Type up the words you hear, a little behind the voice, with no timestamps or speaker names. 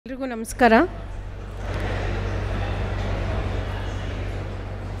ಎಲ್ರಿಗೂ ನಮಸ್ಕಾರ.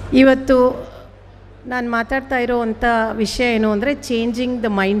 ಇವತ್ತು ನಾನು ಮಾತಾಡ್ತಾ ಇರೋವಂಥ ವಿಷಯ ಏನು ಅಂದರೆ ಚೇಂಜಿಂಗ್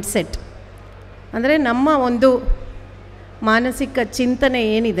ದ ಮೈಂಡ್ ಸೆಟ್. ಅಂದರೆ ನಮ್ಮ ಒಂದು ಮಾನಸಿಕ ಚಿಂತನೆ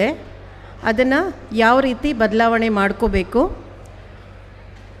ಏನಿದೆ ಅದನ್ನು ಯಾವ ರೀತಿ ಬದಲಾವಣೆ ಮಾಡ್ಕೋಬೇಕು,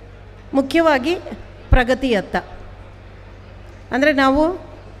 ಮುಖ್ಯವಾಗಿ ಪ್ರಗತಿಯತ್ತ. ಅಂದರೆ ನಾವು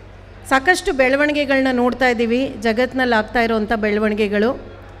ಸಾಕಷ್ಟು ಬೆಳವಣಿಗೆಗಳನ್ನ ನೋಡ್ತಾ ಇದ್ದೀವಿ, ಜಗತ್ತಿನಲ್ಲಿ ಆಗ್ತಾ ಇರೋವಂಥ ಬೆಳವಣಿಗೆಗಳು.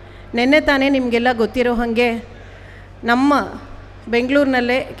 ನೆನ್ನೆ ತಾನೇ ನಿಮಗೆಲ್ಲ ಗೊತ್ತಿರೋ ಹಾಗೆ ನಮ್ಮ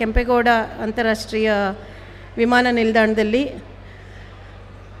ಬೆಂಗಳೂರಿನಲ್ಲೇ ಕೆಂಪೇಗೌಡ ಅಂತಾರಾಷ್ಟ್ರೀಯ ವಿಮಾನ ನಿಲ್ದಾಣದಲ್ಲಿ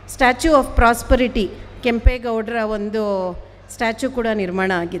ಸ್ಟ್ಯಾಚ್ಯೂ ಆಫ್ ಪ್ರಾಸ್ಪರಿಟಿ, ಕೆಂಪೇಗೌಡರ ಒಂದು ಸ್ಟ್ಯಾಚ್ಯೂ ಕೂಡ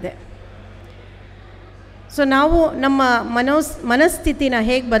ನಿರ್ಮಾಣ ಆಗಿದೆ. ಸೊ ನಾವು ನಮ್ಮ ಮನಸ್ಥಿತಿನ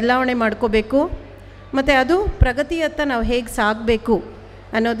ಹೇಗೆ ಬದಲಾವಣೆ ಮಾಡ್ಕೋಬೇಕು ಮತ್ತು ಅದು ಪ್ರಗತಿಯತ್ತ ನಾವು ಹೇಗೆ ಸಾಗಬೇಕು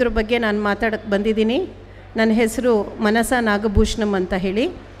ಅನ್ನೋದ್ರ ಬಗ್ಗೆ ನಾನು ಮಾತಾಡೋಕ್ಕೆ ಬಂದಿದ್ದೀನಿ. ನನ್ನ ಹೆಸರು ಮನಸಾ ನಾಗಭೂಷಣಂ ಅಂತ ಹೇಳಿ.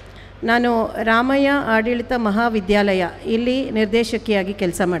 ನಾನು ರಾಮಯ್ಯ ಆಡಳಿತ ಮಹಾವಿದ್ಯಾಲಯ ಇಲ್ಲಿ ನಿರ್ದೇಶಕಿಯಾಗಿ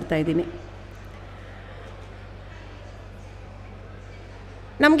ಕೆಲಸ ಮಾಡ್ತಾಯಿದ್ದೀನಿ.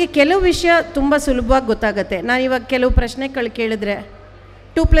 ನಮಗೆ ಕೆಲವು ವಿಷಯ ತುಂಬ ಸುಲಭವಾಗಿ ಗೊತ್ತಾಗುತ್ತೆ. ನಾನು ಇವಾಗ ಕೆಲವು ಪ್ರಶ್ನೆಗಳು ಕೇಳಿದ್ರೆ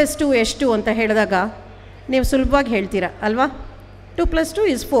 2+2 ಎಷ್ಟು ಅಂತ ಹೇಳಿದಾಗ ನೀವು ಸುಲಭವಾಗಿ ಹೇಳ್ತೀರಾ ಅಲ್ವಾ? 2+2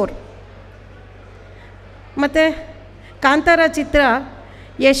 = 4. ಮತ್ತು ಕಾಂತಾರ ಚಿತ್ರ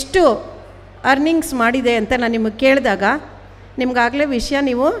ಎಷ್ಟು ಅರ್ನಿಂಗ್ಸ್ ಮಾಡಿದೆ ಅಂತ ನಾನು ನಿಮಗೆ ಕೇಳಿದಾಗ ನಿಮಗಾಗಲೇ ವಿಷಯ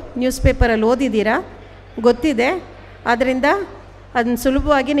ನೀವು ನ್ಯೂಸ್ ಪೇಪರಲ್ಲಿ ಓದಿದ್ದೀರಾ, ಗೊತ್ತಿದೆ. ಆದ್ದರಿಂದ ಅದನ್ನು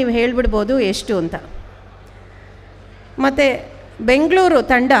ಸುಲಭವಾಗಿ ನೀವು ಹೇಳಿಬಿಡ್ಬೋದು ಎಷ್ಟು ಅಂತ. ಮತ್ತು ಬೆಂಗಳೂರು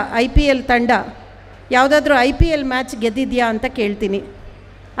ತಂಡ IPL ತಂಡ ಯಾವುದಾದ್ರೂ IPL ಮ್ಯಾಚ್ ಗೆದ್ದಿದೆಯಾ ಅಂತ ಕೇಳ್ತೀನಿ.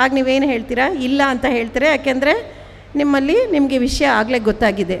 ಆಗ ನೀವೇನು ಹೇಳ್ತೀರಾ? ಇಲ್ಲ ಅಂತ ಹೇಳ್ತೀರಾ, ಯಾಕೆಂದರೆ ನಿಮಗೆ ವಿಷಯ ಆಗಲೇ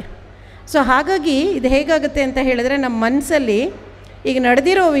ಗೊತ್ತಾಗಿದೆ. ಸೊ ಹಾಗಾಗಿ ಇದು ಹೇಗಾಗುತ್ತೆ ಅಂತ ಹೇಳಿದ್ರೆ, ನಮ್ಮ ಮನಸ್ಸಲ್ಲಿ ಈಗ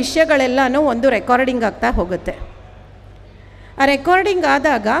ನಡೆದಿರೋ ವಿಷಯಗಳೆಲ್ಲನೂ ಒಂದು ರೆಕಾರ್ಡಿಂಗ್ ಆಗ್ತಾ ಹೋಗುತ್ತೆ. ಆ ರೆಕಾರ್ಡಿಂಗ್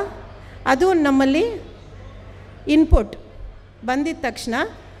ಆದಾಗ ಅದು ನಮ್ಮಲ್ಲಿ ಇನ್ಪುಟ್ ಬಂದಿದ ತಕ್ಷಣ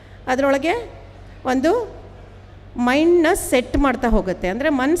ಅದರೊಳಗೆ ಒಂದು ಮೈಂಡ್ನ ಸೆಟ್ ಮಾಡ್ತಾ ಹೋಗುತ್ತೆ. ಅಂದರೆ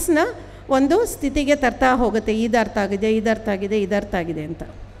ಮನಸ್ಸನ್ನ ಒಂದು ಸ್ಥಿತಿಗೆ ತರ್ತಾ ಹೋಗುತ್ತೆ. ಇದು ಅರ್ಥ ಆಗಿದೆ, ಇದು ಅರ್ಥ ಆಗಿದೆ, ಇದು ಅರ್ಥ ಆಗಿದೆ ಅಂತ.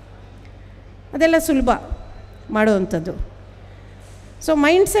 ಅದೆಲ್ಲ ಸುಲಭ ಮಾಡೋವಂಥದ್ದು. So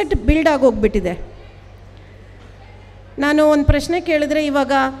mind set build ಆಗೋಗ್ಬಿಟ್ಟಿದೆ. ನಾನು ಒಂದು ಪ್ರಶ್ನೆ ಕೇಳಿದ್ರೆ,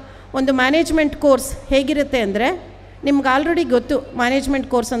 ಇವಾಗ ಒಂದು ಮ್ಯಾನೇಜ್ಮೆಂಟ್ ಕೋರ್ಸ್ ಹೇಗಿರುತ್ತೆ ಅಂದರೆ, ನಿಮ್ಗೆ ಆಲ್ರೆಡಿ ಗೊತ್ತು ಮ್ಯಾನೇಜ್ಮೆಂಟ್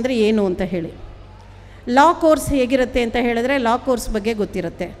ಕೋರ್ಸ್ ಅಂದರೆ ಏನು ಅಂತ ಹೇಳಿ. ಲಾ ಕೋರ್ಸ್ ಹೇಗಿರುತ್ತೆ ಅಂತ ಹೇಳಿದ್ರೆ, ಲಾ ಕೋರ್ಸ್ ಬಗ್ಗೆ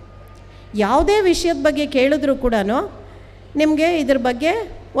ಗೊತ್ತಿರುತ್ತೆ. ಯಾವುದೇ ವಿಷಯದ ಬಗ್ಗೆ ಕೇಳಿದ್ರೂ ಕೂಡ ನಿಮಗೆ ಇದ್ರ ಬಗ್ಗೆ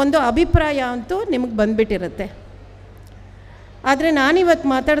ಒಂದು ಅಭಿಪ್ರಾಯ ಅಂತೂ ನಿಮಗೆ ಬಂದುಬಿಟ್ಟಿರುತ್ತೆ. ಆದರೆ ನಾನಿವತ್ತು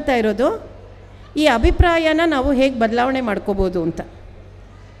ಮಾತಾಡ್ತಾ ಇರೋದು ಈ ಅಭಿಪ್ರಾಯನ ನಾವು ಹೇಗೆ ಬದಲಾವಣೆ ಮಾಡ್ಕೋಬೋದು ಅಂತ.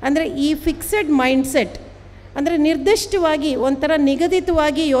 ಅಂದರೆ ಈ ಫಿಕ್ಸೆಡ್ ಮೈಂಡ್ಸೆಟ್, ಅಂದರೆ ನಿರ್ದಿಷ್ಟವಾಗಿ ಒಂಥರ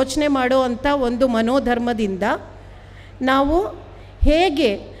ನಿಗದಿತವಾಗಿ ಯೋಚನೆ ಮಾಡೋ ಅಂಥ ಒಂದು ಮನೋಧರ್ಮದಿಂದ ನಾವು ಹೇಗೆ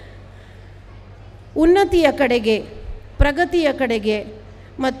ಉನ್ನತಿಯ ಕಡೆಗೆ, ಪ್ರಗತಿಯ ಕಡೆಗೆ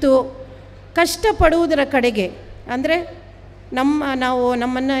ಮತ್ತು ಕಷ್ಟಪಡುವುದರ ಕಡೆಗೆ, ಅಂದರೆ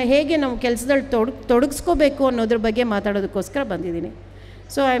ನಮ್ಮನ್ನು ಹೇಗೆ ನಾವು ಕೆಲಸದಲ್ಲಿ ತೊಡಗಿಸ್ಕೋಬೇಕು ಅನ್ನೋದ್ರ ಬಗ್ಗೆ ಮಾತಾಡೋದಕ್ಕೋಸ್ಕರ ಬಂದಿದ್ದೀನಿ.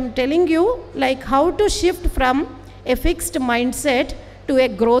 So I am telling you like how to shift from A fixed mindset to a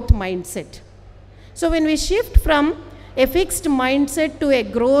growth mindset. So when we shift from a fixed mindset to a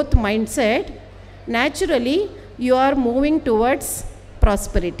growth mindset, naturally you are moving towards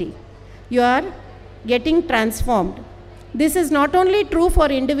prosperity. You are getting transformed. This is not only true for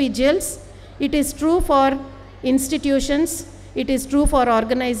individuals, it is true for institutions, it is true for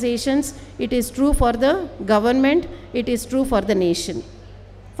organizations, it is true for the government, it is true for the nation.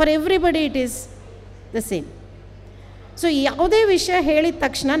 For everybody it is the same. So ಯಾವುದೇ ವಿಷಯ ಹೇಳಿದ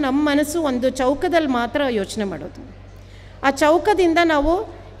ತಕ್ಷಣ ನಮ್ಮ ಮನಸ್ಸು ಒಂದು ಚೌಕದಲ್ಲಿ ಮಾತ್ರ ಯೋಚನೆ ಮಾಡೋದು. ಆ ಚೌಕದಿಂದ ನಾವು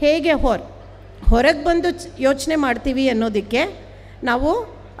ಹೇಗೆ ಹೊರಗೆ ಬಂದು ಯೋಚನೆ ಮಾಡ್ತೀವಿ ಅನ್ನೋದಕ್ಕೆ ನಾವು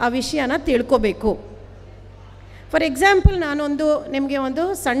ಆ ವಿಷಯನ ತಿಳ್ಕೋಬೇಕು. ಫಾರ್ ಎಕ್ಸಾಂಪಲ್, ನಾನೊಂದು ನಿಮಗೆ ಒಂದು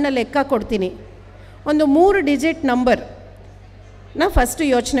ಸಣ್ಣ ಲೆಕ್ಕ ಕೊಡ್ತೀನಿ. ಒಂದು 3 ಡಿಜಿಟ್ ನಂಬರ್ನ ಫಸ್ಟು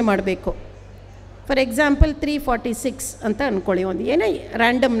ಯೋಚನೆ ಮಾಡಬೇಕು. ಫಾರ್ ಎಕ್ಸಾಂಪಲ್ 346 ಅಂತ ಅಂದ್ಕೊಳ್ಳಿ, ಒಂದು ಏನೇ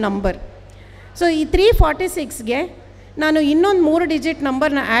ರ್ಯಾಂಡಮ್ ನಂಬರ್. ಸೊ ಈ 346ಗೆ ನಾನು ಇನ್ನೊಂದು 3 ಡಿಜಿಟ್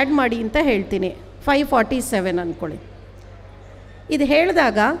ನಂಬರ್ನ ಆ್ಯಡ್ ಮಾಡಿ ಅಂತ ಹೇಳ್ತೀನಿ. 547 ಅಂದ್ಕೊಳ್ಳಿ. ಇದು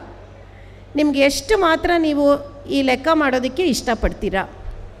ಹೇಳಿದಾಗ ನಿಮ್ಗೆ ಎಷ್ಟು ಮಾತ್ರ ನೀವು ಈ ಲೆಕ್ಕ ಮಾಡೋದಕ್ಕೆ ಇಷ್ಟಪಡ್ತೀರಾ?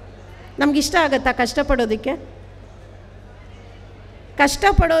 ನಮಗಿಷ್ಟ ಆಗುತ್ತಾ ಕಷ್ಟಪಡೋದಕ್ಕೆ?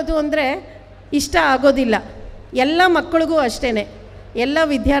 ಕಷ್ಟಪಡೋದು ಅಂದರೆ ಇಷ್ಟ ಆಗೋದಿಲ್ಲ. ಎಲ್ಲ ಮಕ್ಕಳಿಗೂ ಅಷ್ಟೇ, ಎಲ್ಲ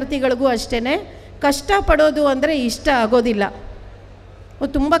ವಿದ್ಯಾರ್ಥಿಗಳಿಗೂ ಅಷ್ಟೇ. ಕಷ್ಟಪಡೋದು ಅಂದರೆ ಇಷ್ಟ ಆಗೋದಿಲ್ಲ.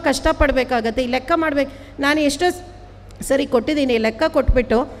 ತುಂಬ ಕಷ್ಟಪಡಬೇಕಾಗತ್ತೆ. ಈ ಲೆಕ್ಕ ಮಾಡಬೇಕು. ನಾನು ಎಷ್ಟೋ ಸರಿ ಕೊಟ್ಟಿದ್ದೀನಿ, ಲೆಕ್ಕ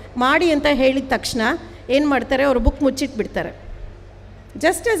ಕೊಟ್ಬಿಟ್ಟು ಮಾಡಿ ಅಂತ ಹೇಳಿದ ತಕ್ಷಣ ಏನು ಮಾಡ್ತಾರೆ, ಅವರು book ಮುಚ್ಚಿಟ್ಬಿಡ್ತಾರೆ.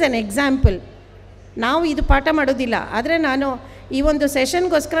 Just as an example, ನಾವು ಇದು ಪಾಠ ಮಾಡೋದಿಲ್ಲ, ಆದರೆ ನಾನು ಈ ಒಂದು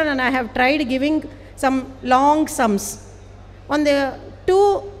ಸೆಷನ್ಗೋಸ್ಕರ ನಾನು I have tried giving some long sums. ಒಂದು 2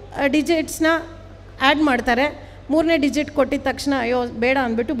 ಡಿಜಿಟ್ಸ್ನ ಆ್ಯಡ್ ಮಾಡ್ತಾರೆ, 3ನೇ ಡಿಜಿಟ್ ಕೊಟ್ಟಿದ ತಕ್ಷಣ ಅಯ್ಯೋ ಬೇಡ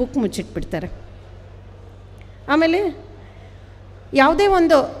ಅಂದ್ಬಿಟ್ಟು ಬುಕ್ ಮುಚ್ಚಿಟ್ಬಿಡ್ತಾರೆ. ಆಮೇಲೆ ಯಾವುದೇ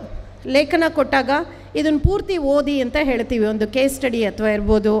ಒಂದು ಲೇಖನ ಕೊಟ್ಟಾಗ ಇದನ್ನು ಪೂರ್ತಿ ಓದಿ ಅಂತ ಹೇಳ್ತೀವಿ. ಒಂದು ಕೇಸ್ ಸ್ಟಡಿ ಅಥವಾ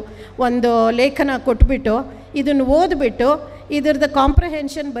ಇರ್ಬೋದು, ಒಂದು ಲೇಖನ ಕೊಟ್ಬಿಟ್ಟು ಇದನ್ನು ಓದ್ಬಿಟ್ಟು ಇದ್ರದ್ದು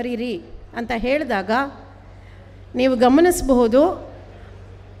ಕಾಂಪ್ರಹೆನ್ಷನ್ ಬರೀರಿ ಅಂತ ಹೇಳಿದಾಗ ನೀವು ಗಮನಿಸಬಹುದು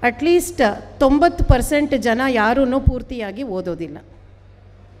ಅಟ್ಲೀಸ್ಟ್ 90% ಜನ ಯಾರೂ ಪೂರ್ತಿಯಾಗಿ ಓದೋದಿಲ್ಲ.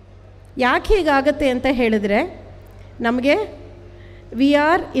 ಯಾಕೆ ಹೀಗಾಗತ್ತೆ ಅಂತ ಹೇಳಿದ್ರೆ, ನಮಗೆ we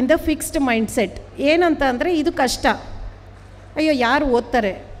are in the fixed mindset. ಏನಂತ ಅಂದರೆ ಇದು ಕಷ್ಟ, ಅಯ್ಯೋ ಯಾರು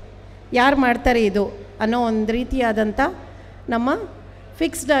ಓದ್ತಾರೆ, ಯಾರು ಮಾಡ್ತಾರೆ ಇದು ಅನ್ನೋ ಒಂದು ರೀತಿಯಾದಂಥ ನಮ್ಮ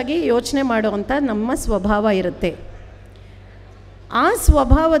ಫಿಕ್ಸ್ಡಾಗಿ ಯೋಚನೆ ಮಾಡುವಂಥ ನಮ್ಮ ಸ್ವಭಾವ ಇರುತ್ತೆ. ಆ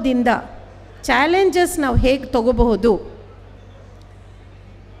ಸ್ವಭಾವದಿಂದ ಚಾಲೆಂಜಸ್ ನಾವು ಹೇಗೆ ತಗೋಬಹುದು,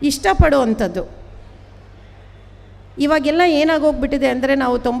 ಇಷ್ಟಪಡುವಂಥದ್ದು. ಇವಾಗೆಲ್ಲ ಏನಾಗೋಗ್ಬಿಟ್ಟಿದೆ ಅಂದರೆ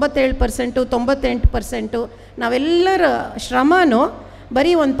ನಾವು 97%, 98% ನಾವೆಲ್ಲರ ಶ್ರಮನೂ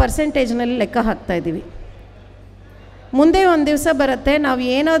ಬರೀ ಒಂದು ಪರ್ಸೆಂಟೇಜ್ನಲ್ಲಿ ಲೆಕ್ಕ ಹಾಕ್ತಾಯಿದ್ದೀವಿ. ಮುಂದೆ ಒಂದು ದಿವಸ ಬರುತ್ತೆ, ನಾವು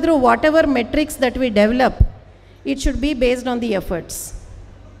ಏನಾದರೂ what ever matrix that we develop, it should be based on the efforts.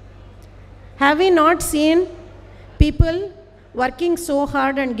 Have we not seen people working so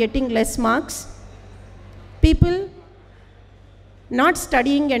hard and getting less marks, people not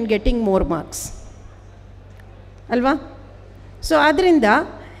studying and getting more marks ಅಲ್ವಾ? So ಆದ್ದರಿಂದ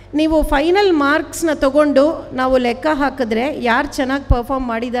ನೀವು final ಮಾರ್ಕ್ಸ್ನ ತಗೊಂಡು ನಾವು ಲೆಕ್ಕ ಹಾಕಿದ್ರೆ ಯಾರು ಚೆನ್ನಾಗಿ perform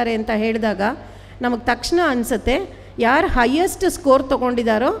ಮಾಡಿದ್ದಾರೆ ಅಂತ ಹೇಳಿದಾಗ ನಮಗೆ ತಕ್ಷಣ ಅನಿಸುತ್ತೆ ಯಾರು ಹೈಯೆಸ್ಟ್ ಸ್ಕೋರ್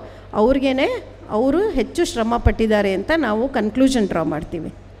ತೊಗೊಂಡಿದ್ದಾರೋ ಅವ್ರಿಗೇ ಅವರು ಹೆಚ್ಚು ಶ್ರಮ ಪಟ್ಟಿದ್ದಾರೆ ಅಂತ ನಾವು ಕನ್ಕ್ಲೂಷನ್ ಡ್ರಾ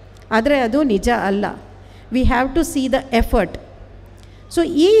ಮಾಡ್ತೀವಿ. ಆದರೆ ಅದು ನಿಜ ಅಲ್ಲ. We have to C the effort. So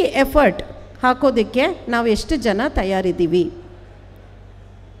ಈ ಎಫರ್ಟ್ ಹಾಕೋದಕ್ಕೆ ನಾವು ಎಷ್ಟು ಜನ ತಯಾರಿದ್ದೀವಿ,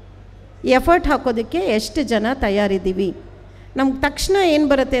 ಎಫರ್ಟ್ ಹಾಕೋದಕ್ಕೆ ಎಷ್ಟು ಜನ ತಯಾರಿದ್ದೀವಿ? ನಮ್ಗೆ ತಕ್ಷಣ ಏನು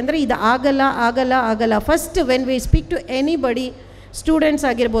ಬರುತ್ತೆ ಅಂದರೆ ಇದು ಆಗಲ್ಲ ಆಗಲ್ಲ ಆಗಲ್ಲ. First when we speak to anybody, students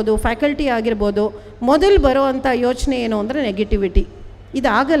ಆಗಿರ್ಬೋದು, ಫ್ಯಾಕಲ್ಟಿ ಆಗಿರ್ಬೋದು, ಮೊದಲು ಬರೋ ಅಂಥ ಯೋಚನೆ ಏನು ಅಂದರೆ ನೆಗೆಟಿವಿಟಿ. ಇದು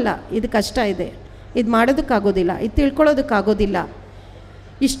ಆಗಲ್ಲ, ಇದು ಕಷ್ಟ ಇದೆ, ಇದು ಮಾಡೋದಕ್ಕಾಗೋದಿಲ್ಲ, ಇದು ತಿಳ್ಕೊಳ್ಳೋದಕ್ಕಾಗೋದಿಲ್ಲ,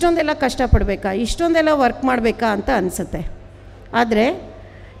 ಇಷ್ಟೊಂದೆಲ್ಲ ಕಷ್ಟಪಡಬೇಕಾ, ಇಷ್ಟೊಂದೆಲ್ಲ ವರ್ಕ್ ಮಾಡಬೇಕಾ ಅಂತ ಅನಿಸುತ್ತೆ. ಆದರೆ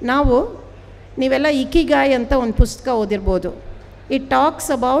ನೀವೆಲ್ಲ ಇಕಿಗಾಯ್ ಅಂತ ಒಂದು ಪುಸ್ತಕ ಓದಿರ್ಬೋದು. It talks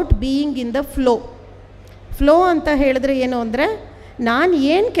about being in the flow. Flow ಅಂತ ಹೇಳಿದ್ರೆ ಏನು ಅಂದರೆ, ನಾನು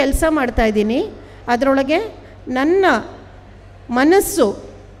ಏನು ಕೆಲಸ ಮಾಡ್ತಾಯಿದ್ದೀನಿ ಅದರೊಳಗೆ ನನ್ನ ಮನಸ್ಸು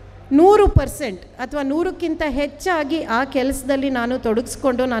 100% ಅಥವಾ 100ಕ್ಕಿಂತ ಹೆಚ್ಚಾಗಿ ಆ ಕೆಲಸದಲ್ಲಿ ನಾನು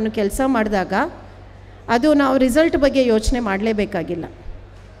ತೊಡಗಿಸ್ಕೊಂಡು ನಾನು ಕೆಲಸ ಮಾಡಿದಾಗ ಅದು ನಾವು ರಿಸಲ್ಟ್ ಬಗ್ಗೆ ಯೋಚನೆ ಮಾಡಲೇಬೇಕಾಗಿಲ್ಲ,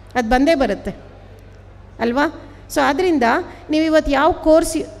 ಅದು ಬಂದೇ ಬರುತ್ತೆ ಅಲ್ವಾ? ಸೊ ಆದ್ದರಿಂದ ನೀವು ಇವತ್ತು ಯಾವ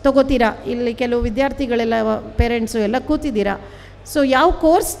ಕೋರ್ಸ್ ತೊಗೋತೀರಾ, ಇಲ್ಲಿ ಕೆಲವು ವಿದ್ಯಾರ್ಥಿಗಳೆಲ್ಲ ಪೇರೆಂಟ್ಸು ಎಲ್ಲ ಕೂತಿದ್ದೀರಾ. ಸೊ ಯಾವ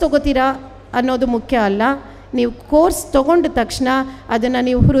ಕೋರ್ಸ್ ತೊಗೋತೀರಾ ಅನ್ನೋದು ಮುಖ್ಯ ಅಲ್ಲ. ನೀವು ಕೋರ್ಸ್ ತೊಗೊಂಡ ತಕ್ಷಣ ಅದನ್ನು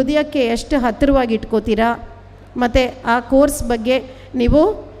ನೀವು ಹೃದಯಕ್ಕೆ ಎಷ್ಟು ಹತ್ತಿರವಾಗಿ ಇಟ್ಕೋತೀರಾ, ಮತ್ತು ಆ ಕೋರ್ಸ್ ಬಗ್ಗೆ ನೀವು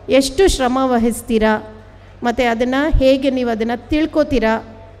ಎಷ್ಟು ಶ್ರಮ ವಹಿಸ್ತೀರಾ, ಮತ್ತು ಅದನ್ನು ಹೇಗೆ ನೀವು ಅದನ್ನು ತಿಳ್ಕೊತೀರಾ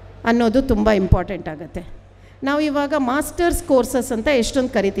ಅನ್ನೋದು ತುಂಬ ಇಂಪಾರ್ಟೆಂಟ್ ಆಗುತ್ತೆ. ನಾವು ಇವಾಗ ಮಾಸ್ಟರ್ಸ್ ಕೋರ್ಸಸ್ ಅಂತ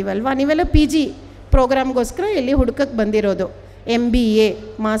ಎಷ್ಟೊಂದು ಕರಿತೀವಲ್ವ. ನೀವೆಲ್ಲ PG ಪ್ರೋಗ್ರಾಮ್ಗೋಸ್ಕರ ಇಲ್ಲಿ ಹುಡುಕಕ್ಕೆ ಬಂದಿರೋದು. MBA,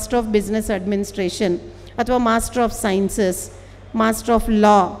 master of business administration, ಅಥವಾ master of sciences, master of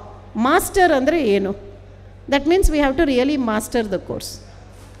law. Master ಅಂದರೆ ಏನು? That means we have to really master the course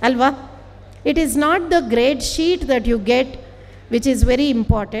ಅಲ್ವಾ? It is not the grade sheet that you get which is very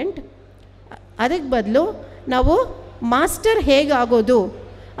important. ಅದಕ್ಕೆ ಬದಲು ನಾವು master ಹೇಗೆ ಆಗೋದು,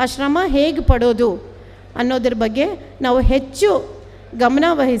 ಆ ಶ್ರಮ ಹೇಗೆ ಪಡೋದು ಅನ್ನೋದ್ರ ಬಗ್ಗೆ ನಾವು ಹೆಚ್ಚು ಗಮನ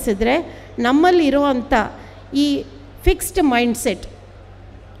ವಹಿಸಿದ್ರೆ ನಮ್ಮಲ್ಲಿರುವಂಥ ಈ ಫಿಕ್ಸ್ಡ್ ಮೈಂಡ್ಸೆಟ್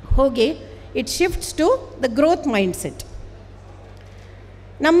ಹೋಗಿ it shifts to the growth mindset.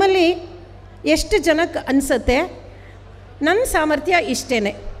 ನಮ್ಮಲ್ಲಿ ಎಷ್ಟು ಜನಕ್ಕೆ ಅನಿಸುತ್ತೆ ನನ್ನ ಸಾಮರ್ಥ್ಯ ಇಷ್ಟೇ.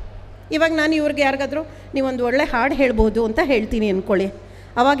 ಇವಾಗ ನಾನು ಇವ್ರಿಗೆ ಯಾರಿಗಾದರೂ ನೀವೊಂದು ಒಳ್ಳೆ ಹಾಡು ಹೇಳ್ಬೋದು ಅಂತ ಹೇಳ್ತೀನಿ ಅಂದ್ಕೊಳ್ಳಿ,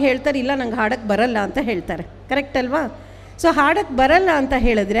 ಅವಾಗ ಹೇಳ್ತಾರೆ ಇಲ್ಲ ನಂಗೆ ಹಾಡೋಕ್ಕೆ ಬರಲ್ಲ ಅಂತ ಹೇಳ್ತಾರೆ. ಕರೆಕ್ಟ್ ಅಲ್ವಾ? ಸೊ ಹಾಡೋಕ್ಕೆ ಬರಲ್ಲ ಅಂತ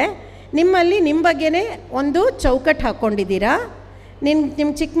ಹೇಳಿದ್ರೆ ನಿಮ್ಮಲ್ಲಿ ನಿಮ್ಮ ಬಗ್ಗೆನೇ ಒಂದು ಚೌಕಟ್ಟು ಹಾಕ್ಕೊಂಡಿದ್ದೀರಾ.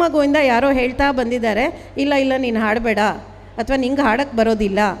 ನಿಮ್ಮ ಚಿಕ್ಕ ಮಗುವಿಂದ ಯಾರೋ ಹೇಳ್ತಾ ಬಂದಿದ್ದಾರೆ, ಇಲ್ಲ ಇಲ್ಲ ನೀನು ಹಾಡಬೇಡ, ಅಥವಾ ನಿಂಗೆ ಹಾಡೋಕ್ಕೆ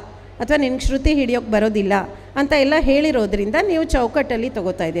ಬರೋದಿಲ್ಲ, ಅಥವಾ ನಿನ್ಗೆ ಶ್ರುತಿ ಹಿಡಿಯೋಕ್ಕೆ ಬರೋದಿಲ್ಲ ಅಂತ ಎಲ್ಲ ಹೇಳಿರೋದ್ರಿಂದ ನೀವು ಚೌಕಟ್ಟಲ್ಲಿ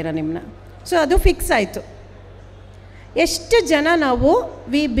ತೊಗೋತಾ ಇದ್ದೀರಾ ನಿಮ್ಮನ್ನ. ಸೊ ಅದು ಫಿಕ್ಸ್ ಆಯಿತು. ಎಷ್ಟು ಜನ ನಾವು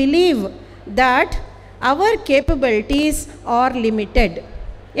we believe that our capabilities are limited.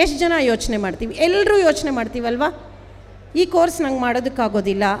 ಎಷ್ಟು ಜನ ಯೋಚನೆ ಮಾಡ್ತೀವಿ? ಎಲ್ಲರೂ ಯೋಚನೆ ಮಾಡ್ತೀವಲ್ವ. ಈ ಕೋರ್ಸ್ ನಂಗೆ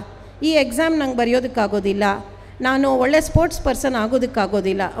ಮಾಡೋದಕ್ಕಾಗೋದಿಲ್ಲ, ಈ ಎಕ್ಸಾಮ್ ನಂಗೆ ಬರೆಯೋದಕ್ಕಾಗೋದಿಲ್ಲ, ನಾನು ಒಳ್ಳೆ ಸ್ಪೋರ್ಟ್ಸ್ ಪರ್ಸನ್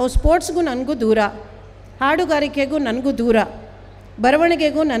ಆಗೋದಕ್ಕಾಗೋದಿಲ್ಲ, ಸ್ಪೋರ್ಟ್ಸ್ಗೂ ನನಗೂ ದೂರ, ಹಾಡುಗಾರಿಕೆಗೂ ನನಗೂ ದೂರ,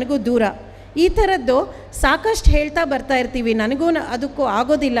 ಬರವಣಿಗೆಗೂ ನನಗೂ ದೂರ. ಈ ಥರದ್ದು ಸಾಕಷ್ಟು ಹೇಳ್ತಾ ಬರ್ತಾ ಇರ್ತೀವಿ, ನನಗೂ ಅದಕ್ಕೂ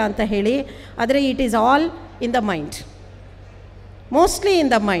ಆಗೋದಿಲ್ಲ ಅಂತ ಹೇಳಿ. ಆದರೆ it is all in the mind, mostly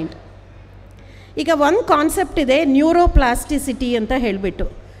in the mind. ಈಗ ಒಂದು ಕಾನ್ಸೆಪ್ಟ್ ಇದೆ ನ್ಯೂರೋಪ್ಲಾಸ್ಟಿಸಿಟಿ ಅಂತ ಹೇಳಿಬಿಟ್ಟು.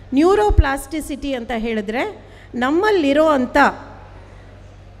 ನ್ಯೂರೋಪ್ಲಾಸ್ಟಿಸಿಟಿ ಅಂತ ಹೇಳಿದ್ರೆ ನಮ್ಮಲ್ಲಿರೋ ಅಂಥ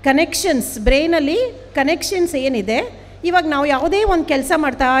ಕನೆಕ್ಷನ್ಸ್, ಬ್ರೈನಲ್ಲಿ ಕನೆಕ್ಷನ್ಸ್ ಏನಿದೆ, ಇವಾಗ ನಾವು ಯಾವುದೇ ಒಂದು ಕೆಲಸ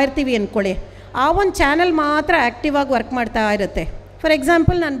ಮಾಡ್ತಾ ಇರ್ತೀವಿ ಅಂದ್ಕೊಳ್ಳಿ, ಆ ಒಂದು ಚಾನಲ್ ಮಾತ್ರ ಆ್ಯಕ್ಟಿವ್ ಆಗಿ ವರ್ಕ್ ಮಾಡ್ತಾ ಇರುತ್ತೆ. ಫಾರ್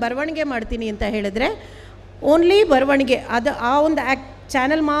ಎಕ್ಸಾಂಪಲ್, ನಾನು ಬರವಣಿಗೆ ಮಾಡ್ತೀನಿ ಅಂತ ಹೇಳಿದ್ರೆ ಓನ್ಲಿ ಬರವಣಿಗೆ, ಅದು ಆ ಒಂದು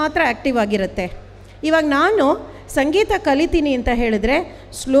ಚಾನಲ್ ಮಾತ್ರ ಆ್ಯಕ್ಟಿವ್ ಆಗಿರುತ್ತೆ. ಇವಾಗ ನಾನು ಸಂಗೀತ ಕಲಿತೀನಿ ಅಂತ ಹೇಳಿದ್ರೆ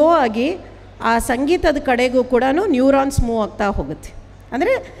ಸ್ಲೋ ಆಗಿ ಆ ಸಂಗೀತದ ಕಡೆಗೂ ಕೂಡ ನ್ಯೂರಾನ್ಸ್ ಮೂವ್ ಆಗ್ತಾ ಹೋಗುತ್ತೆ.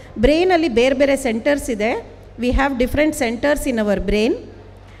 ಅಂದರೆ ಬ್ರೈನಲ್ಲಿ ಬೇರೆ ಬೇರೆ ಸೆಂಟರ್ಸ್ ಇದೆ. We have different centres in our brain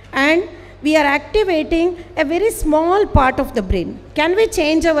and we are activating A very small part of the brain. Can we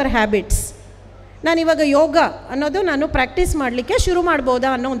change our habits? ನಾನಿವಾಗ ಯೋಗ ಅನ್ನೋದು ನಾನು ಪ್ರಾಕ್ಟೀಸ್ ಮಾಡಲಿಕ್ಕೆ ಶುರು ಮಾಡ್ಬೋದಾ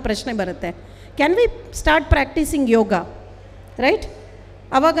ಅನ್ನೋ ಒಂದು ಪ್ರಶ್ನೆ ಬರುತ್ತೆ. Can we start practising yoga, right?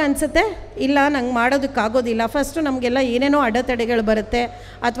 ಆವಾಗ ಅನಿಸುತ್ತೆ ಇಲ್ಲ, ನಂಗೆ ಮಾಡೋದಕ್ಕಾಗೋದಿಲ್ಲ. ಫಸ್ಟು ನಮಗೆಲ್ಲ ಏನೇನೋ ಅಡೆತಡೆಗಳು ಬರುತ್ತೆ,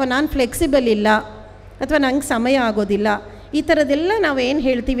 ಅಥವಾ ನಾನು ಫ್ಲೆಕ್ಸಿಬಲ್ ಇಲ್ಲ, ಅಥವಾ ನಂಗೆ ಸಮಯ ಆಗೋದಿಲ್ಲ. ಈ ಥರದ್ದೆಲ್ಲ ನಾವೇನು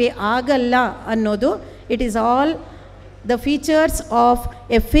ಹೇಳ್ತೀವಿ ಆಗಲ್ಲ ಅನ್ನೋದು, it is all the features of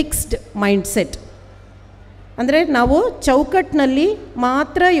A fixed mindset. ಅಂದರೆ ನಾವು ಚೌಕಟ್ಟಿನಲ್ಲಿ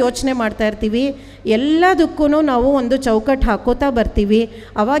ಮಾತ್ರ ಯೋಚನೆ ಮಾಡ್ತಾ ಇರ್ತೀವಿ, ಎಲ್ಲದಕ್ಕೂ ನಾವು ಒಂದು ಚೌಕಟ್ಟು ಹಾಕೋತಾ ಬರ್ತೀವಿ.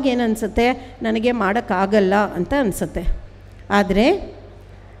 ಅವಾಗ ಏನನ್ಸುತ್ತೆ, ನನಗೆ ಮಾಡೋಕ್ಕಾಗಲ್ಲ ಅಂತ ಅನಿಸುತ್ತೆ. ಆದರೆ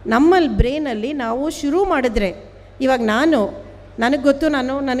ನಮ್ಮಲ್ಲಿ ಬ್ರೈನಲ್ಲಿ ನಾವು ಶುರು ಮಾಡಿದ್ರೆ, ಇವಾಗ ನನಗೆ ಗೊತ್ತು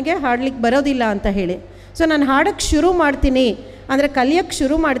ನನಗೆ ಹಾಡ್ಲಿಕ್ಕೆ ಬರೋದಿಲ್ಲ ಅಂತ ಹೇಳಿ, ಸೊ ನಾನು ಹಾಡೋಕ್ಕೆ ಶುರು ಮಾಡ್ತೀನಿ ಅಂದರೆ ಕಲಿಯೋಕ್ಕೆ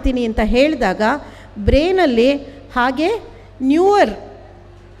ಶುರು ಮಾಡ್ತೀನಿ ಅಂತ ಹೇಳಿದಾಗ ಬ್ರೈನಲ್ಲಿ ಹಾಗೆ newer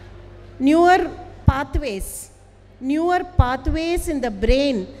pathways in the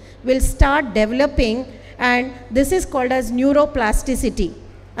brain will start developing, and this is called as neuroplasticity.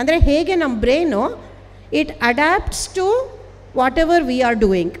 ಅಂದರೆ ಹೇಗೆ ನಮ್ಮ brain it ಅಡ್ಯಾಪ್ಟ್ಸ್ to whatever we are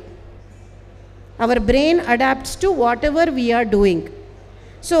doing. Our brain adapts to whatever we are doing.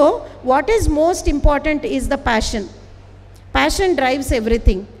 So what is most important is the passion. Passion drives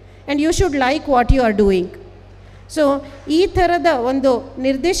everything, and you should like what you are doing. So ಈ ಥರದ ಒಂದು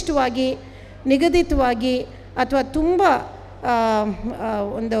ನಿರ್ದಿಷ್ಟವಾಗಿ, ನಿಗದಿತವಾಗಿ ಅಥವಾ ತುಂಬ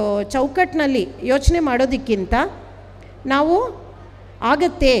ಒಂದು ಚೌಕಟ್ಟಿನಲ್ಲಿ ಯೋಚನೆ ಮಾಡೋದಕ್ಕಿಂತ ನಾವು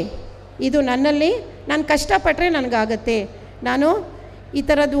ಆಗತ್ತೆ, ಇದು ನನ್ನಲ್ಲಿ, ನಾನು ಕಷ್ಟಪಟ್ಟರೆ ನನಗಾಗತ್ತೆ, ನಾನು ಈ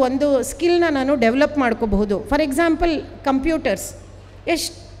ಥರದ್ದು ಒಂದು ಸ್ಕಿಲ್ನ ನಾನು ಡೆವಲಪ್ ಮಾಡ್ಕೋಬಹುದು. ಫಾರ್ ಎಕ್ಸಾಂಪಲ್ ಕಂಪ್ಯೂಟರ್ಸ್,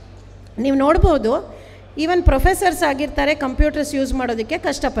 ನೀವು ನೋಡ್ಬೋದು, ಈವನ್ ಪ್ರೊಫೆಸರ್ಸ್ ಆಗಿರ್ತಾರೆ, ಕಂಪ್ಯೂಟರ್ಸ್ ಯೂಸ್ ಮಾಡೋದಕ್ಕೆ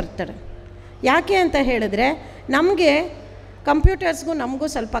ಕಷ್ಟಪಡ್ತಾರೆ. ಯಾಕೆ ಅಂತ ಹೇಳಿದ್ರೆ ನಮಗೆ ಕಂಪ್ಯೂಟರ್ಸ್ಗೂ ನಮಗೂ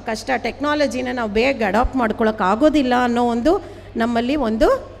ಸ್ವಲ್ಪ ಕಷ್ಟ, ಟೆಕ್ನಾಲಜಿನ ನಾವು ಬೇಗ ಅಡಾಪ್ಟ್ ಮಾಡ್ಕೊಳ್ಳೋಕ್ಕಾಗೋದಿಲ್ಲ ಅನ್ನೋ ಒಂದು ನಮ್ಮಲ್ಲಿ ಒಂದು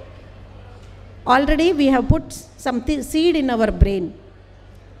already we have put seed in our brain.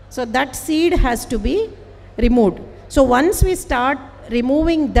 So that seed has to B removed. So once we start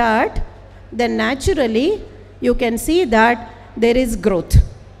removing that, then naturally you can see that there is growth.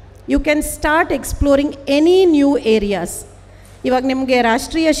 You can start exploring any new areas. ಇವಾಗ ನಿಮಗೆ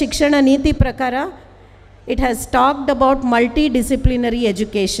ರಾಷ್ಟ್ರೀಯ ಶಿಕ್ಷಣ ನೀತಿ ಪ್ರಕಾರ it has talked about multidisciplinary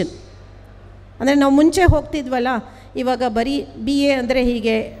education. ಅಂದರೆ ನಾವು ಮುಂಚೆ ಹೋಗ್ತಿದ್ವಲ್ಲ, ಇವಾಗ ಬರೀ BA ಅಂದರೆ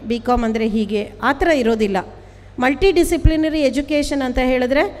ಹೀಗೆ, BCom ಅಂದರೆ ಹೀಗೆ, ಆ ಥರ ಇರೋದಿಲ್ಲ. ಮಲ್ಟಿಡಿಸಿಪ್ಲಿನರಿ ಎಜುಕೇಷನ್ ಅಂತ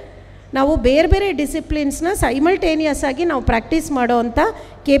ಹೇಳಿದ್ರೆ ನಾವು ಬೇರೆ ಬೇರೆ ಡಿಸಿಪ್ಲಿನ್ಸ್ನ ಸೈಮಲ್ಟೇನಿಯಸ್ ಆಗಿ ನಾವು ಪ್ರಾಕ್ಟೀಸ್ ಮಾಡೋವಂಥ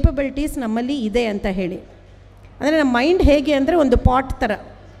ಕೇಪಬಿಲಿಟೀಸ್ ನಮ್ಮಲ್ಲಿ ಇದೆ ಅಂತ ಹೇಳಿ. ಅಂದರೆ ನಮ್ಮ ಮೈಂಡ್ ಹೇಗೆ ಅಂದರೆ ಒಂದು ಪಾಟ್ ಥರ.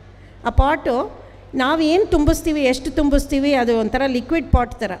 ಆ ಪಾಟು ನಾವೇನು ತುಂಬಿಸ್ತೀವಿ, ಎಷ್ಟು ತುಂಬಿಸ್ತೀವಿ, ಅದು ಒಂಥರ ಲಿಕ್ವಿಡ್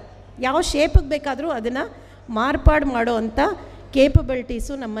ಪಾಟ್ ಥರ. ಯಾವ ಶೇಪಿಗೆ ಬೇಕಾದರೂ ಅದನ್ನು ಮಾರ್ಪಾಡು ಮಾಡೋ ಅಂಥ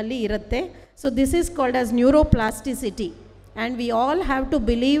ಕೇಪಬಿಲಿಟೀಸು ನಮ್ಮಲ್ಲಿ ಇರುತ್ತೆ. So this is called as neuroplasticity, and we all have to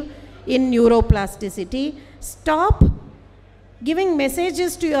believe in neuroplasticity. Stop giving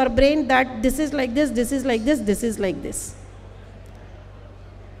messages to your brain that this is like this, this is like this, this is like this.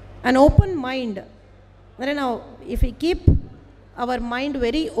 An open mind. Now if we keep our mind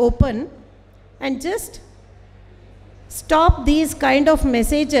very open and just stop these kind of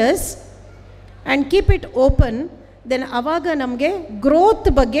messages and keep it open, then avaga namge growth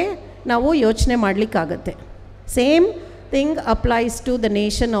ಬಗ್ಗೆ ನಾವು ಯೋಚನೆ ಮಾಡಲಿಕ್ಕಾಗತ್ತೆ. Same thing applies to the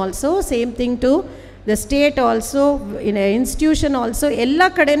nation also, same thing to the state also, in a institution also, ಎಲ್ಲ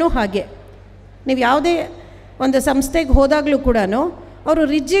ಕಡೆನೂ ಹಾಗೆ. ನೀವು ಯಾವುದೇ ಒಂದು ಸಂಸ್ಥೆಗೆ ಹೋದಾಗಲೂ ಕೂಡ ಅವರು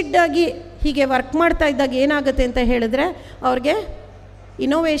ರಿಜಿಡ್ಡಾಗಿ ಹೀಗೆ ವರ್ಕ್ ಮಾಡ್ತಾ ಇದ್ದಾಗ ಏನಾಗುತ್ತೆ ಅಂತ ಹೇಳಿದ್ರೆ ಅವ್ರಿಗೆ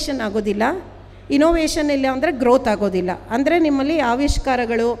ಇನೋವೇಷನ್ ಆಗೋದಿಲ್ಲ. ಇನೋವೇಷನ್ ಇಲ್ಲ ಅಂದರೆ ಗ್ರೋತ್ ಆಗೋದಿಲ್ಲ. ಅಂದರೆ ನಿಮ್ಮಲ್ಲಿ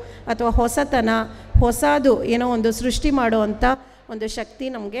ಆವಿಷ್ಕಾರಗಳು ಅಥವಾ ಹೊಸದು ಏನೋ ಒಂದು ಸೃಷ್ಟಿ ಮಾಡುವಂಥ ಒಂದು ಶಕ್ತಿ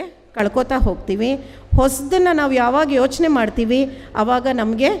ನಮಗೆ ಕಳ್ಕೊತಾ ಹೋಗ್ತೀವಿ. ಹೊಸದನ್ನು ನಾವು ಯಾವಾಗ ಯೋಚನೆ ಮಾಡ್ತೀವಿ ಆವಾಗ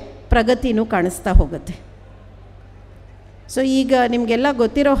ನಮಗೆ ಪ್ರಗತಿನೂ ಕಾಣಿಸ್ತಾ ಹೋಗುತ್ತೆ. ಸೊ ಈಗ ನಿಮಗೆಲ್ಲ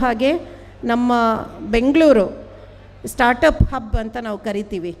ಗೊತ್ತಿರೋ ಹಾಗೆ ನಮ್ಮ ಬೆಂಗಳೂರು ಸ್ಟಾರ್ಟಪ್ ಹಬ್ ಅಂತ ನಾವು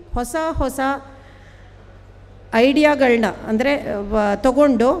ಕರಿತೀವಿ. ಹೊಸ ಹೊಸ ಐಡಿಯಾಗಳನ್ನ ಅಂದರೆ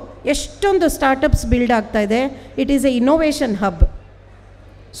ತಗೊಂಡು ಎಷ್ಟೊಂದು ಸ್ಟಾರ್ಟಪ್ಸ್ ಬಿಲ್ಡ್ ಆಗ್ತಾಯಿದೆ. It is A innovation hub.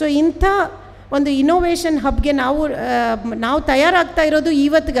 So ಇಂಥ ಒಂದು ಇನೋವೇಷನ್ ಹಬ್ಗೆ ನಾವು ತಯಾರಾಗ್ತಾ ಇರೋದು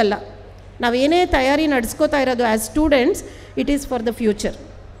ಇವತ್ತಿಗಲ್ಲ. ನಾವೇನೇ ತಯಾರಿ ನಡೆಸ್ಕೋತಾ ಇರೋದು as students, it is for the future.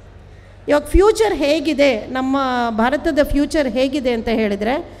 ಇವಾಗ ಫ್ಯೂಚರ್ ಹೇಗಿದೆ, ನಮ್ಮ ಭಾರತದ ಫ್ಯೂಚರ್ ಹೇಗಿದೆ ಅಂತ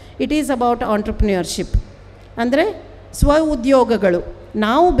ಹೇಳಿದರೆ, ಇಟ್ ಈಸ್ ಅಬೌಟ್ ಆಂಟ್ರಪ್ರಿನ್ಯೂರ್ಶಿಪ್. ಅಂದರೆ ಸ್ವ ಉದ್ಯೋಗಗಳು,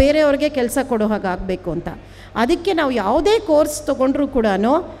 ನಾವು ಬೇರೆಯವ್ರಿಗೆ ಕೆಲಸ ಕೊಡೋ ಹಾಗಾಗಬೇಕು ಅಂತ. ಅದಕ್ಕೆ ನಾವು ಯಾವುದೇ ಕೋರ್ಸ್ ತೊಗೊಂಡ್ರೂ ಕೂಡ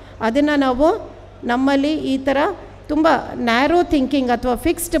ಅದನ್ನು ನಾವು ನಮ್ಮಲ್ಲಿ ಈ ಥರ ತುಂಬ ನ್ಯಾರೋ ಥಿಂಕಿಂಗ್ ಅಥವಾ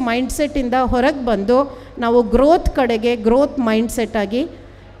ಫಿಕ್ಸ್ಡ್ ಮೈಂಡ್ಸೆಟ್ಟಿಂದ ಹೊರಗೆ ಬಂದು ನಾವು ಗ್ರೋತ್ ಕಡೆಗೆ ಗ್ರೋತ್ ಮೈಂಡ್ಸೆಟ್ಟಾಗಿ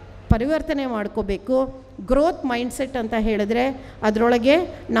ಪರಿವರ್ತನೆ ಮಾಡ್ಕೋಬೇಕು. ಗ್ರೋತ್ ಮೈಂಡ್ಸೆಟ್ ಅಂತ ಹೇಳಿದ್ರೆ ಅದರೊಳಗೆ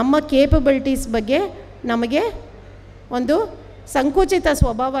ನಮ್ಮ ಕೇಪಬಿಲಿಟೀಸ್ ಬಗ್ಗೆ ನಮಗೆ ಒಂದು ಸಂಕುಚಿತ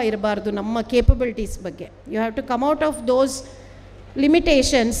ಸ್ವಭಾವ ಇರಬಾರ್ದು. ನಮ್ಮ ಕೇಪಬಿಲಿಟೀಸ್ ಬಗ್ಗೆ you have to come out of those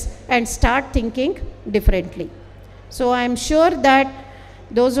limitations and start thinking differently. So I am sure that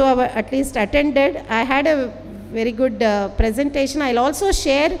those who have at least attended, I had a very good presentation. I'll also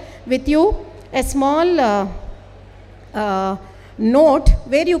share with you a small note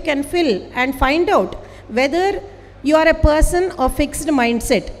where you can fill and find out whether you are a person of fixed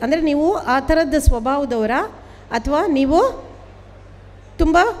mindset. ಅಂದರೆ ನೀವು ಆ ಥರದ ಸ್ವಭಾವದವರ ಅಥವಾ ನೀವು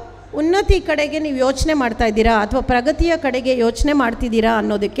ತುಂಬ ಉನ್ನತಿ ಕಡೆಗೆ ನೀವು ಯೋಚನೆ ಮಾಡ್ತಾಯಿದ್ದೀರಾ ಅಥವಾ ಪ್ರಗತಿಯ ಕಡೆಗೆ ಯೋಚನೆ ಮಾಡ್ತಿದ್ದೀರಾ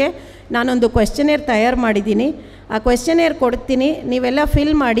ಅನ್ನೋದಕ್ಕೆ ನಾನೊಂದು ಕ್ವೆಶ್ಚನೇರ್ ತಯಾರು ಮಾಡಿದ್ದೀನಿ. ಆ ಕ್ವೆಶ್ಚನೇರ್ ಕೊಡ್ತೀನಿ, ನೀವೆಲ್ಲ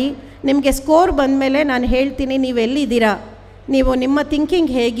ಫಿಲ್ ಮಾಡಿ. ನಿಮಗೆ ಸ್ಕೋರ್ ಬಂದಮೇಲೆ ನಾನು ಹೇಳ್ತೀನಿ ನೀವೆಲ್ಲಿದ್ದೀರಾ, ನೀವು ನಿಮ್ಮ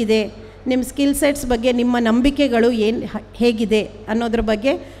ಥಿಂಕಿಂಗ್ ಹೇಗಿದೆ, ನಿಮ್ಮ ಸ್ಕಿಲ್ ಸೆಟ್ಸ್ ಬಗ್ಗೆ ನಿಮ್ಮ ನಂಬಿಕೆಗಳು ಹೇಗಿದೆ ಅನ್ನೋದ್ರ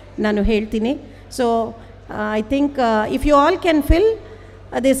ಬಗ್ಗೆ ನಾನು ಹೇಳ್ತೀನಿ. So I think if you all can fill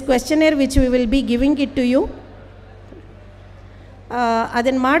this ಕ್ವೆಶ್ಚನೇರ್ which we will be giving it to you,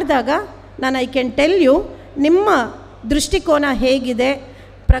 ಅದನ್ನು ಮಾಡಿದಾಗ ನಾನು ಐ ಕ್ಯಾನ್ ಟೆಲ್ ಯು ನಿಮ್ಮ ದೃಷ್ಟಿಕೋನ ಹೇಗಿದೆ,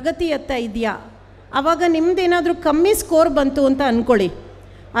 ಪ್ರಗತಿಯತ್ತ ಇದೆಯಾ. ಆವಾಗ ನಿಮ್ಮದೇನಾದರೂ ಕಮ್ಮಿ ಸ್ಕೋರ್ ಬಂತು ಅಂತ ಅಂದ್ಕೊಳ್ಳಿ,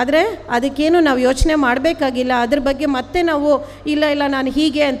 ಆದರೆ ಅದಕ್ಕೇನು ನಾವು ಯೋಚನೆ ಮಾಡಬೇಕಾಗಿಲ್ಲ. ಅದ್ರ ಬಗ್ಗೆ ಮತ್ತೆ ನಾವು ಇಲ್ಲ ನಾನು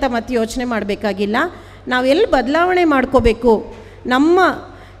ಹೀಗೆ ಅಂತ ಮತ್ತೆ ಯೋಚನೆ ಮಾಡಬೇಕಾಗಿಲ್ಲ. ನಾವು ಎಲ್ಲಿ ಬದಲಾವಣೆ ಮಾಡ್ಕೋಬೇಕು, ನಮ್ಮ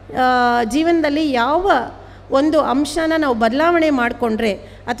ಜೀವನದಲ್ಲಿ ಯಾವ ಒಂದು ಅಂಶನ ನಾವು ಬದಲಾವಣೆ ಮಾಡಿಕೊಂಡ್ರೆ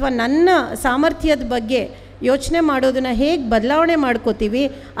ಅಥವಾ ನನ್ನ ಸಾಮರ್ಥ್ಯದ ಬಗ್ಗೆ ಯೋಚನೆ ಮಾಡೋದನ್ನು ಹೇಗೆ ಬದಲಾವಣೆ ಮಾಡ್ಕೋತೀವಿ,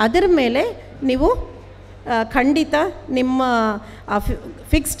 ಅದರ ಮೇಲೆ ನೀವು ಖಂಡಿತ ನಿಮ್ಮ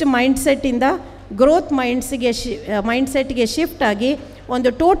ಫಿಕ್ಸ್ಡ್ ಮೈಂಡ್ಸೆಟ್ಟಿಂದ ಗ್ರೋತ್ ಮೈಂಡ್ಸೆಟ್ಗೆ ಶಿಫ್ಟ್ ಆಗಿ ಒಂದು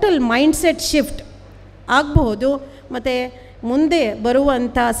ಟೋಟಲ್ ಮೈಂಡ್ಸೆಟ್ ಶಿಫ್ಟ್ ಆಗಬಹುದು. ಮತ್ತು ಮುಂದೆ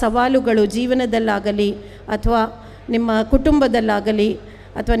ಬರುವಂಥ ಸವಾಲುಗಳು ಜೀವನದಲ್ಲಾಗಲಿ ಅಥವಾ ನಿಮ್ಮ ಕುಟುಂಬದಲ್ಲಾಗಲಿ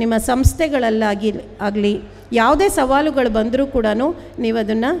ಅಥವಾ ನಿಮ್ಮ ಸಂಸ್ಥೆಗಳಲ್ಲಾಗಲಿ ಯಾವುದೇ ಸವಾಲುಗಳು ಬಂದರೂ ಕೂಡ ನೀವು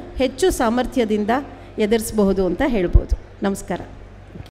ಅದನ್ನು ಹೆಚ್ಚು ಸಾಮರ್ಥ್ಯದಿಂದ ಎದುರಿಸಬಹುದು ಅಂತ ಹೇಳ್ಬೋದು. ನಮಸ್ಕಾರ.